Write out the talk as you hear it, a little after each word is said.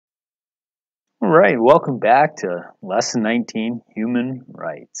right, welcome back to Lesson 19, Human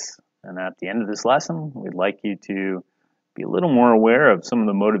Rights. And at the end of this lesson, we'd like you to be a little more aware of some of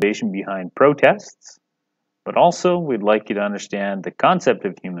the motivation behind protests, but also we'd like you to understand the concept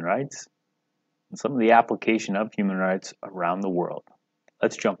of human rights and some of the application of human rights around the world.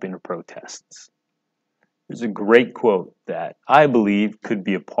 Let's jump into protests. There's a great quote that I believe could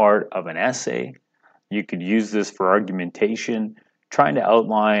be a part of an essay. You could use this for argumentation, trying to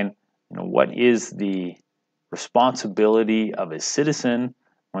outline what is the responsibility of a citizen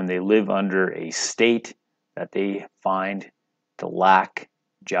when they live under a state that they find to lack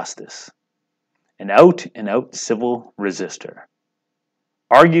justice. An out-and-out civil resistor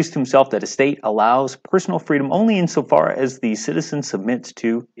argues to himself that a state allows personal freedom only insofar as the citizen submits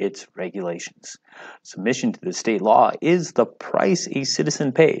to its regulations. Submission to the state law is the price a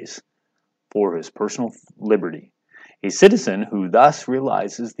citizen pays for his personal liberty. A citizen who thus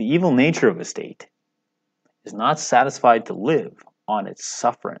realizes the evil nature of a state is not satisfied to live on its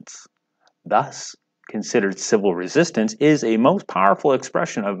sufferance. Thus, considered civil resistance is a most powerful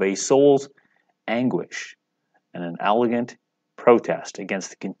expression of a soul's anguish and an elegant protest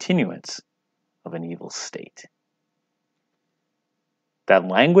against the continuance of an evil state. That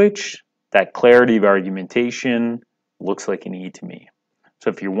language, that clarity of argumentation looks like an E to me.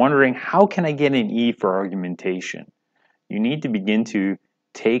 So if you're wondering, how can I get an E for argumentation? You need to begin to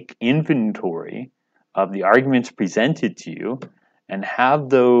take inventory of the arguments presented to you and have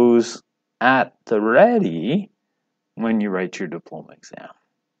those at the ready when you write your diploma exam.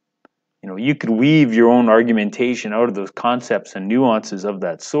 You could weave your own argumentation out of those concepts and nuances of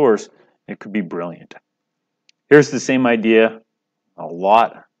that source. It could be brilliant. Here's the same idea, a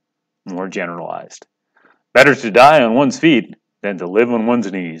lot more generalized. Better to die on one's feet than to live on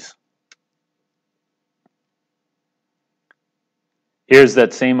one's knees. Here's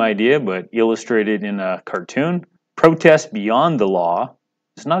that same idea, but illustrated in a cartoon. Protest beyond the law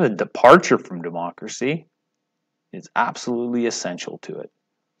is not a departure from democracy. It's absolutely essential to it.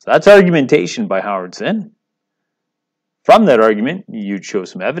 So that's argumentation by Howard Zinn. From that argument, you'd show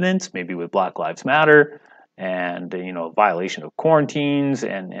some evidence, maybe with Black Lives Matter and violation of quarantines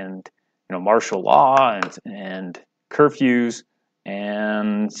and martial law and curfews,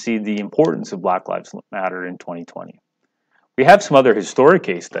 and see the importance of Black Lives Matter in 2020. We have some other historic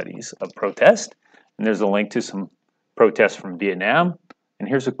case studies of protest, and there's a link to some protests from Vietnam, and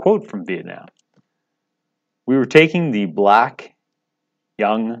here's a quote from Vietnam. We were taking the black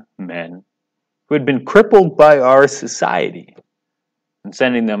young men who had been crippled by our society and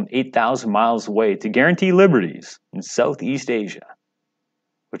sending them 8,000 miles away to guarantee liberties in Southeast Asia,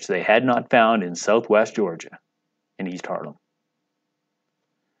 which they had not found in Southwest Georgia and East Harlem.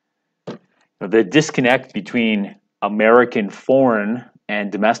 The disconnect between American foreign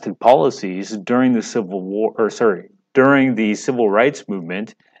and domestic policies during the during the Civil Rights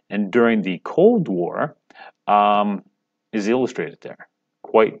Movement and during the Cold War is illustrated there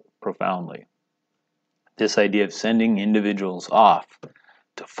quite profoundly. This idea of sending individuals off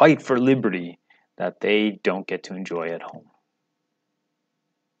to fight for liberty that they don't get to enjoy at home.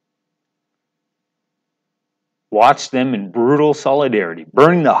 Watch them in brutal solidarity,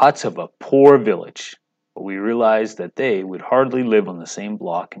 burning the huts of a poor village. But we realized that they would hardly live on the same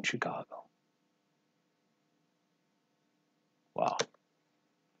block in Chicago. Wow.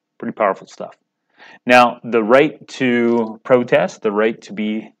 Pretty powerful stuff. Now, the right to protest, the right to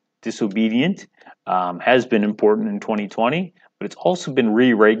be disobedient, has been important in 2020, but it's also been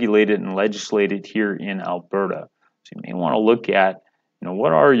re-regulated and legislated here in Alberta. So you may want to look at,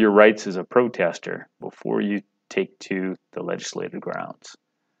 what are your rights as a protester before you take to the legislative grounds.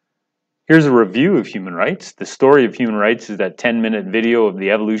 Here's a review of human rights. The story of human rights is that 10-minute video of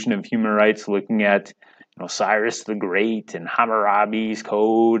the evolution of human rights, looking at Cyrus the Great and Hammurabi's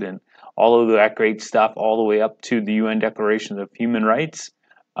Code and all of that great stuff, all the way up to the UN Declaration of Human Rights.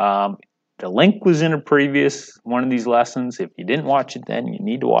 The link was in a previous one of these lessons. If you didn't watch it then, you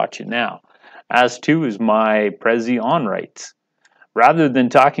need to watch it now. As too is my Prezi on rights. Rather than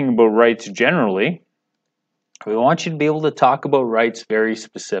talking about rights generally, we want you to be able to talk about rights very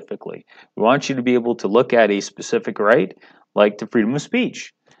specifically. We want you to be able to look at a specific right, like the freedom of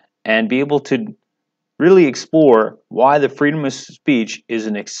speech, and be able to really explore why the freedom of speech is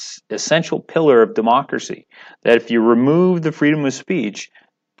an essential pillar of democracy. That if you remove the freedom of speech,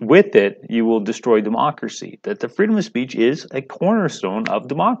 with it, you will destroy democracy. That the freedom of speech is a cornerstone of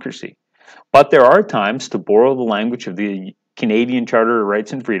democracy. But there are times, to borrow the language of the Canadian Charter of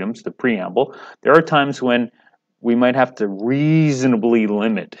Rights and Freedoms, the preamble, there are times when we might have to reasonably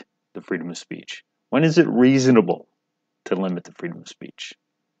limit the freedom of speech. When is it reasonable to limit the freedom of speech?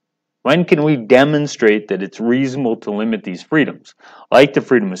 When can we demonstrate that it's reasonable to limit these freedoms, like the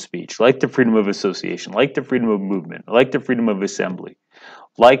freedom of speech, like the freedom of association, like the freedom of movement, like the freedom of assembly,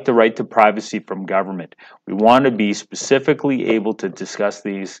 like the right to privacy from government? We want to be specifically able to discuss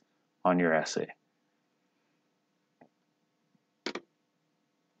these on your essay.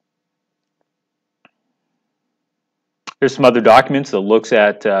 Here's some other documents that looks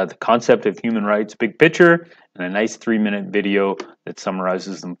at the concept of human rights, big picture, and a nice 3-minute video that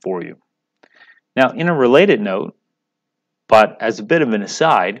summarizes them for you. Now, in a related note, but as a bit of an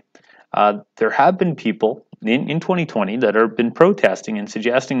aside, there have been people in 2020 that have been protesting and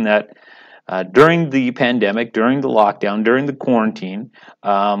suggesting that during the pandemic, during the lockdown, during the quarantine,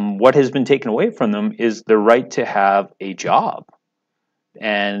 what has been taken away from them is the right to have a job.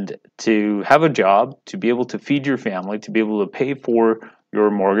 And to have a job, to be able to feed your family, to be able to pay for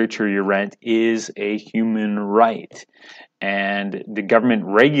your mortgage or your rent is a human right. And the government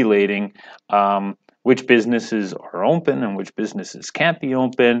regulating which businesses are open and which businesses can't be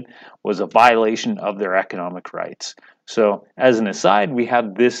open was a violation of their economic rights. So as an aside, we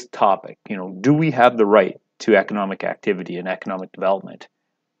have this topic, do we have the right to economic activity and economic development?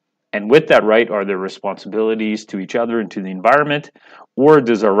 And with that right, are there responsibilities to each other and to the environment, or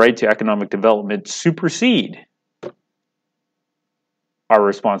does our right to economic development supersede our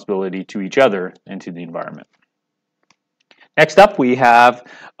responsibility to each other and to the environment? Next up, we have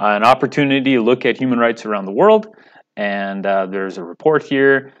an opportunity to look at human rights around the world, and there's a report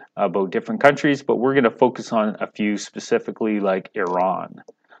here about different countries, but we're going to focus on a few specifically, like Iran.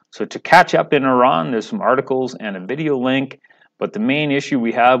 So to catch up in Iran, there's some articles and a video link. But the main issue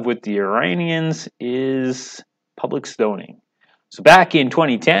we have with the Iranians is public stoning. So back in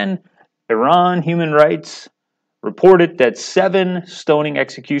 2010, Iran Human Rights reported that 7 stoning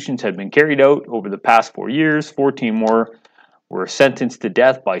executions had been carried out over the past 4 years. 14 more were sentenced to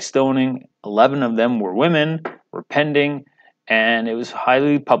death by stoning. 11 of them were women, were pending, and it was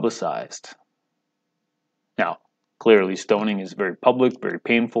highly publicized. Now, clearly stoning is very public, very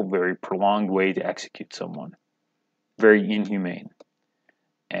painful, very prolonged way to execute someone. Very inhumane.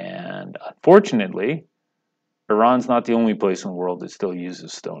 And unfortunately, Iran's not the only place in the world that still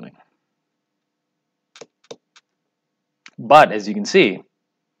uses stoning. But as you can see,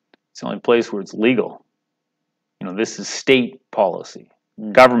 it's the only place where it's legal. This is state policy,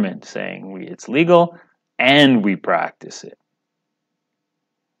 government saying it's legal and we practice it.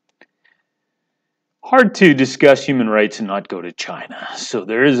 Hard to discuss human rights and not go to China. So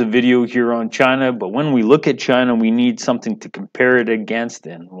there is a video here on China, but when we look at China, we need something to compare it against,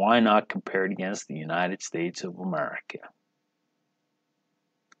 and why not compare it against the United States of America?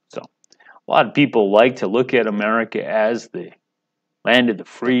 So a lot of people like to look at America as the land of the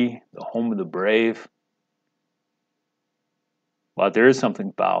free, the home of the brave. But there is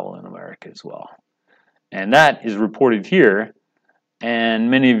something foul in America as well. And that is reported here. And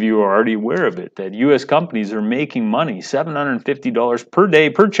many of you are already aware of it, that U.S. companies are making money, $750 per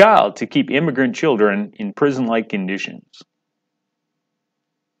day per child, to keep immigrant children in prison-like conditions.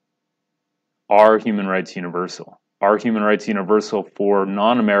 Are human rights universal? Are human rights universal for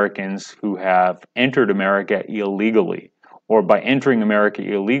non-Americans who have entered America illegally? Or by entering America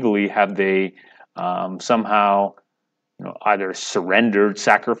illegally, have they somehow either surrendered,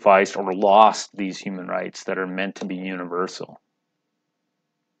 sacrificed, or lost these human rights that are meant to be universal?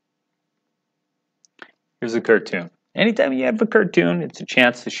 Here's a cartoon. Anytime you have a cartoon, it's a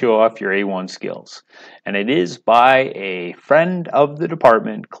chance to show off your A1 skills. And it is by a friend of the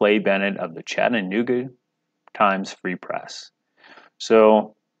department, Clay Bennett of the Chattanooga Times Free Press.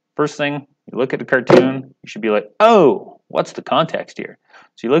 So first thing, you look at the cartoon, you should be like, oh, what's the context here?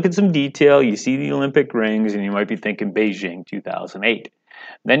 So you look at some detail, you see the Olympic rings, and you might be thinking Beijing 2008.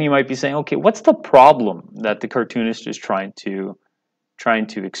 Then you might be saying, okay, what's the problem that the cartoonist is trying to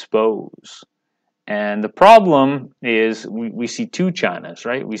expose? And the problem is we see two Chinas,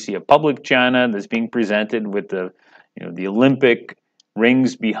 right? We see a public China that's being presented with the Olympic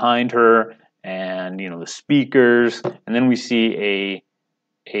rings behind her and the speakers, and then we see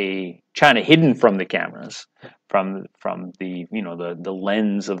a China hidden from the cameras, from the the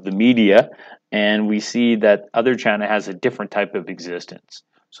lens of the media, and we see that other China has a different type of existence.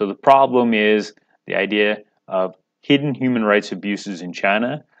 So the problem is the idea of hidden human rights abuses in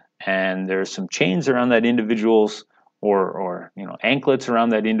China. And there's some chains around that individual's or anklets around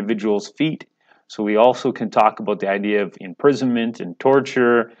that individual's feet. So we also can talk about the idea of imprisonment and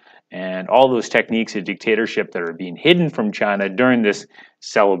torture and all those techniques of dictatorship that are being hidden from China during this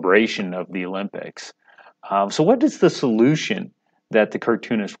celebration of the Olympics. So what is the solution that the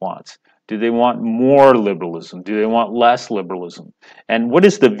cartoonist wants? Do they want more liberalism? Do they want less liberalism? And what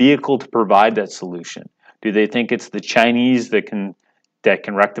is the vehicle to provide that solution? Do they think it's the Chinese that can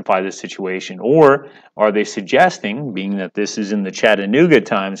rectify the situation? Or are they suggesting, being that this is in the Chattanooga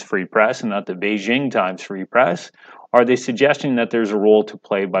Times Free Press and not the Beijing Times Free Press, are they suggesting that there's a role to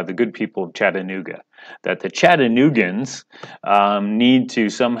play by the good people of Chattanooga? That the Chattanoogans need to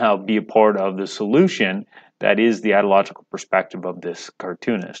somehow be a part of the solution that is the ideological perspective of this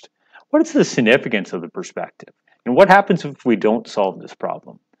cartoonist. What is the significance of the perspective? And what happens if we don't solve this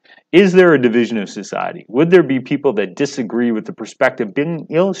problem? Is there a division of society? Would there be people that disagree with the perspective being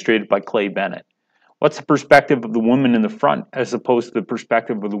illustrated by Clay Bennett? What's the perspective of the woman in the front as opposed to the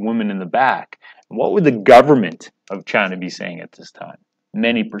perspective of the woman in the back? And what would the government of China be saying at this time?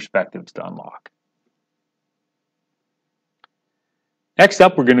 Many perspectives to unlock. Next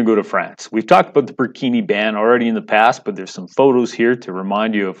up, we're going to go to France. We've talked about the burkini ban already in the past, but there's some photos here to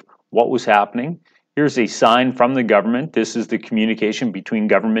remind you of what was happening. Here's a sign from the government. This is the communication between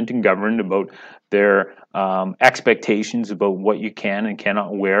government and government about their expectations about what you can and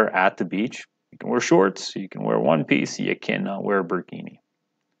cannot wear at the beach. You can wear shorts, you can wear one piece, you cannot wear a burkini.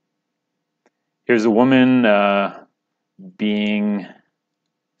 Here's a woman being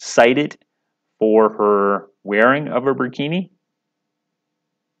cited for her wearing of a burkini.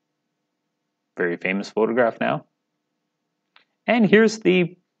 Very famous photograph now. And here's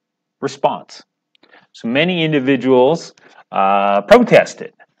the response. So many individuals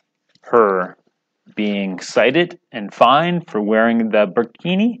protested her being cited and fined for wearing the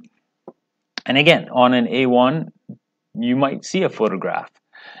burkini. And again, on an A1, you might see a photograph.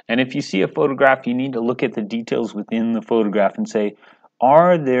 And if you see a photograph, you need to look at the details within the photograph and say,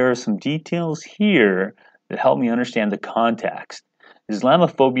 are there some details here that help me understand the context?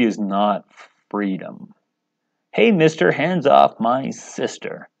 Islamophobia is not freedom. Hey, mister, hands off my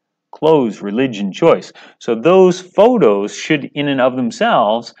sister. Clothes, religion, choice. So those photos should in and of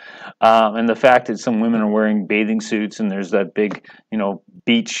themselves, and the fact that some women are wearing bathing suits and there's that big,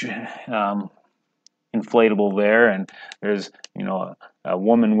 beach inflatable there, and there's, a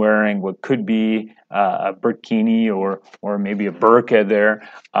woman wearing what could be a burkini or maybe a burqa there.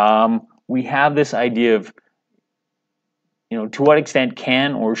 We have this idea of, to what extent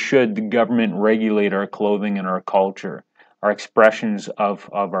can or should the government regulate our clothing and our culture, our expressions of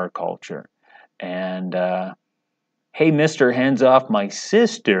our culture? And hey, mister, hands off my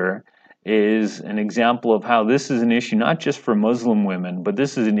sister is an example of how this is an issue not just for Muslim women, but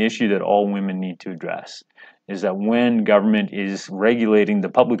this is an issue that all women need to address. Is that when government is regulating the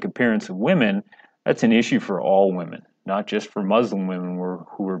public appearance of women, that's an issue for all women, not just for Muslim women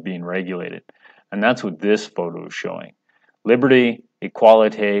who are being regulated. And that's what this photo is showing. Liberty,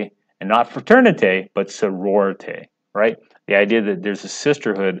 equality, and not fraternity, but sorority, right? The idea that there's a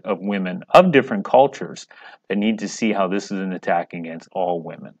sisterhood of women of different cultures that need to see how this is an attack against all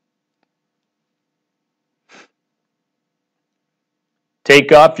women.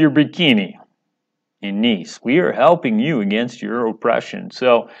 Take off your bikini. In Nice, we are helping you against your oppression.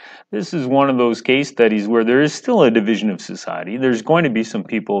 So this is one of those case studies where there is still a division of society. There's going to be some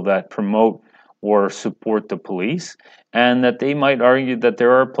people that promote or support the police, and that they might argue that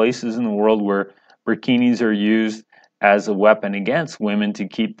there are places in the world where bikinis are used as a weapon against women to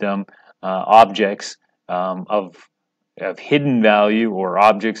keep them objects of hidden value or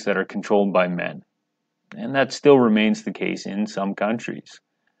objects that are controlled by men. And that still remains the case in some countries.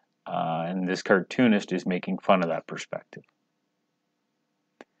 And this cartoonist is making fun of that perspective.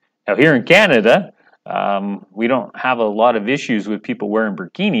 Now here in Canada, we don't have a lot of issues with people wearing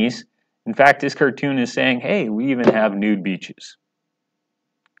bikinis. In fact, this cartoon is saying, hey, we even have nude beaches.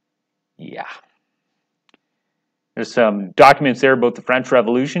 Yeah. There's some documents there about the French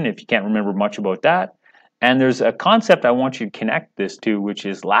Revolution, if you can't remember much about that. And there's a concept I want you to connect this to, which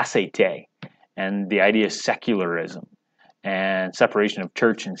is laïcité, and the idea of secularism and separation of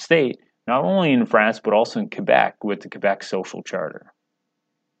church and state, not only in France, but also in Quebec with the Quebec Social Charter.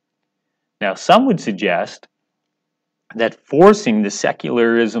 Now, some would suggest that forcing the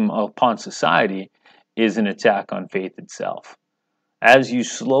secularism upon society is an attack on faith itself. As you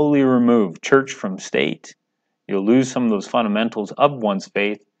slowly remove church from state, you'll lose some of those fundamentals of one's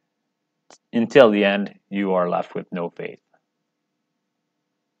faith. Until the end, you are left with no faith.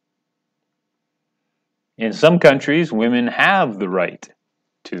 In some countries, women have the right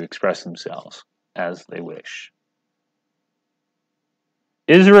to express themselves as they wish.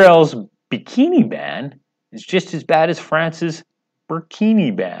 Israel's bikini ban is just as bad as France's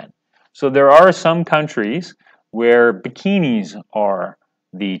burkini ban. So there are some countries where bikinis are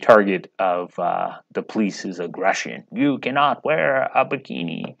the target of the police's aggression. You cannot wear a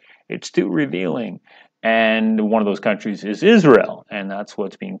bikini. It's too revealing. And one of those countries is Israel, and that's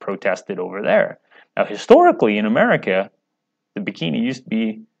what's being protested over there. Now, historically in America, the bikini used to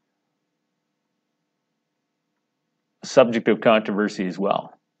be a subject of controversy as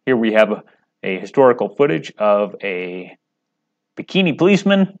well. Here we have a historical footage of a bikini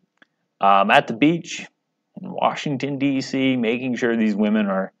policeman at the beach in Washington, D.C., making sure these women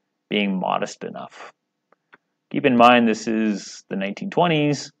are being modest enough. Keep in mind, this is the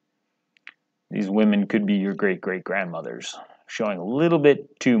 1920s. These women could be your great-great-grandmothers, showing a little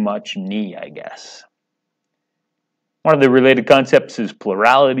bit too much knee, I guess. One of the related concepts is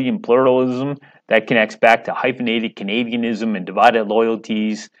plurality and pluralism. That connects back to hyphenated Canadianism and divided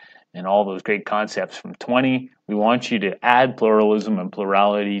loyalties and all those great concepts from 20. We want you to add pluralism and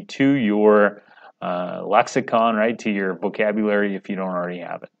plurality to your lexicon, right, to your vocabulary if you don't already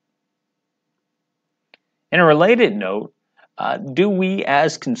have it. In a related note, do we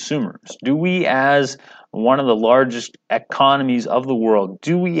as consumers, do we as one of the largest economies of the world,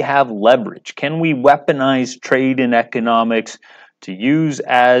 do we have leverage? Can we weaponize trade and economics to use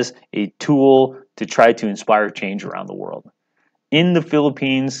as a tool to try to inspire change around the world? In the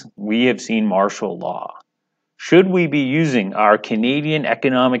Philippines, we have seen martial law. Should we be using our Canadian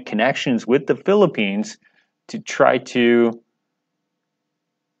economic connections with the Philippines to try to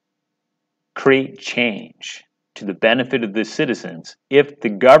create change to the benefit of the citizens if the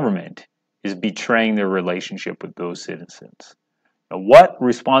government is betraying their relationship with those citizens? Now, what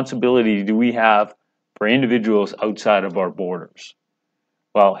responsibility do we have for individuals outside of our borders?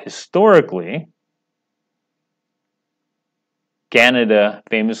 Well, historically, Canada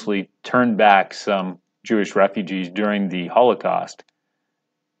famously turned back some Jewish refugees during the Holocaust,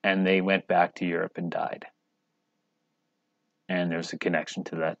 and they went back to Europe and died. And there's a connection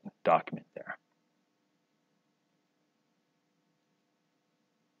to that document there.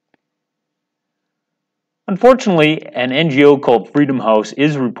 Unfortunately, an NGO called Freedom House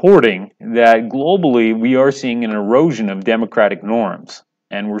is reporting that globally we are seeing an erosion of democratic norms,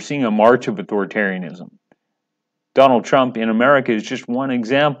 and we're seeing a march of authoritarianism. Donald Trump in America is just one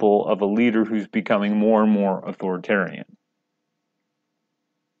example of a leader who's becoming more and more authoritarian.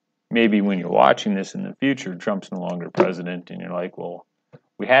 Maybe when you're watching this in the future, Trump's no longer president, and you're like, well,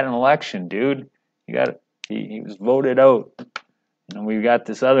 we had an election, dude. He was voted out, and we got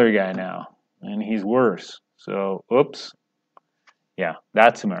this other guy now, and he's worse. So, oops. Yeah,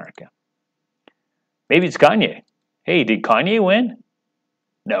 that's America. Maybe it's Kanye. Hey, did Kanye win?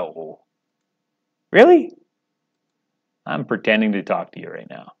 No. Really? I'm pretending to talk to you right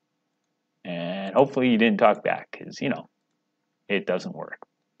now. And hopefully you didn't talk back, because, you know, it doesn't work.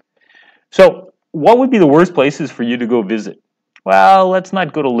 So, what would be the worst places for you to go visit? Well, let's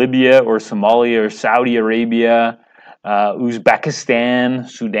not go to Libya or Somalia or Saudi Arabia, Uzbekistan,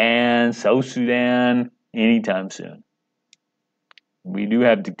 Sudan, South Sudan, anytime soon. We do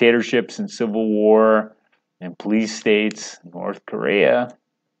have dictatorships and civil war and police states. North Korea,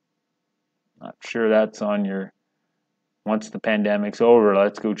 not sure that's on your once the pandemic's over,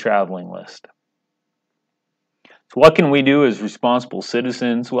 let's go traveling list. So what can we do as responsible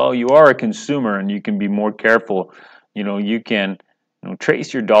citizens? Well, you are a consumer and you can be more careful. You can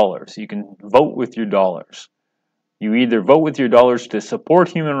trace your dollars. You can vote with your dollars. You either vote with your dollars to support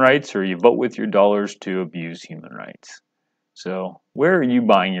human rights or you vote with your dollars to abuse human rights. So where are you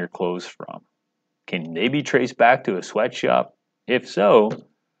buying your clothes from? Can they be traced back to a sweatshop? If so,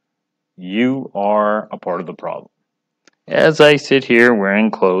 you are a part of the problem. As I sit here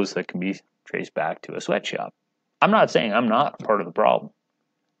wearing clothes that can be traced back to a sweatshop. I'm not saying I'm not a part of the problem.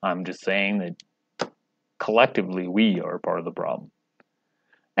 I'm just saying that collectively we are part of the problem.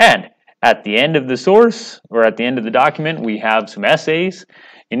 And at the end of the source, or at the end of the document, we have some essays.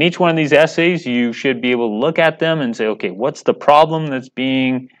 In each one of these essays, you should be able to look at them and say, okay, what's the problem that's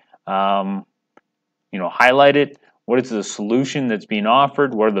being highlighted? What is the solution that's being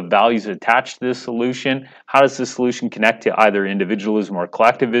offered? What are the values attached to this solution? How does this solution connect to either individualism or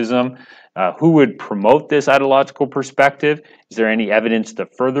collectivism? Who would promote this ideological perspective? Is there any evidence to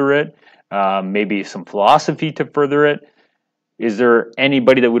further it? Maybe some philosophy to further it? Is there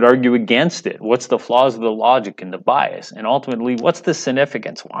anybody that would argue against it? What's the flaws of the logic and the bias? And ultimately, what's the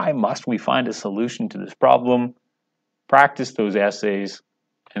significance? Why must we find a solution to this problem? Practice those essays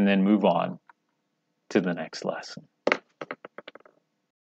and then move on to the next lesson.